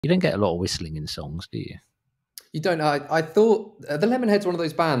You don't get a lot of whistling in songs, do you? You don't know. I thought the Lemonheads one of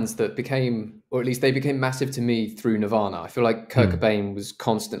those bands that became, or at least they became massive to me through Nirvana. I feel like Kurt Hmm. Cobain was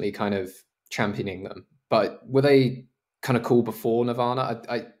constantly kind of championing them. But were they kind of cool before Nirvana?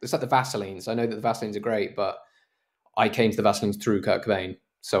 It's like the Vaselines. I know that the Vaselines are great, but I came to the Vaselines through Kurt Cobain,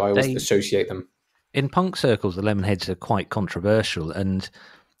 so I always They associate them. In punk circles, the Lemonheads are quite controversial, and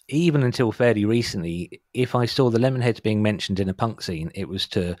even until fairly recently, if I saw the Lemonheads being mentioned in a punk scene, it was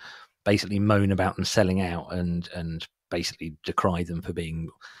to basically moan about them selling out and basically decry them for being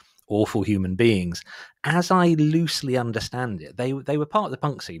awful human beings. As I loosely understand it, they were part of the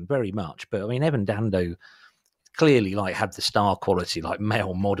punk scene very much, but I mean Evan Dando clearly like had the star quality, like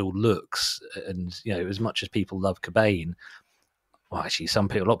male model looks, and as much as people love Cobain, well, actually,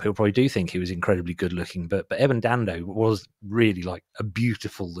 a lot of people probably do think he was incredibly good looking, but Evan Dando was really like a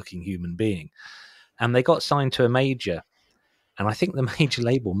beautiful looking human being. And they got signed to a major, and I think the major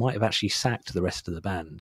label might have actually sacked the rest of the band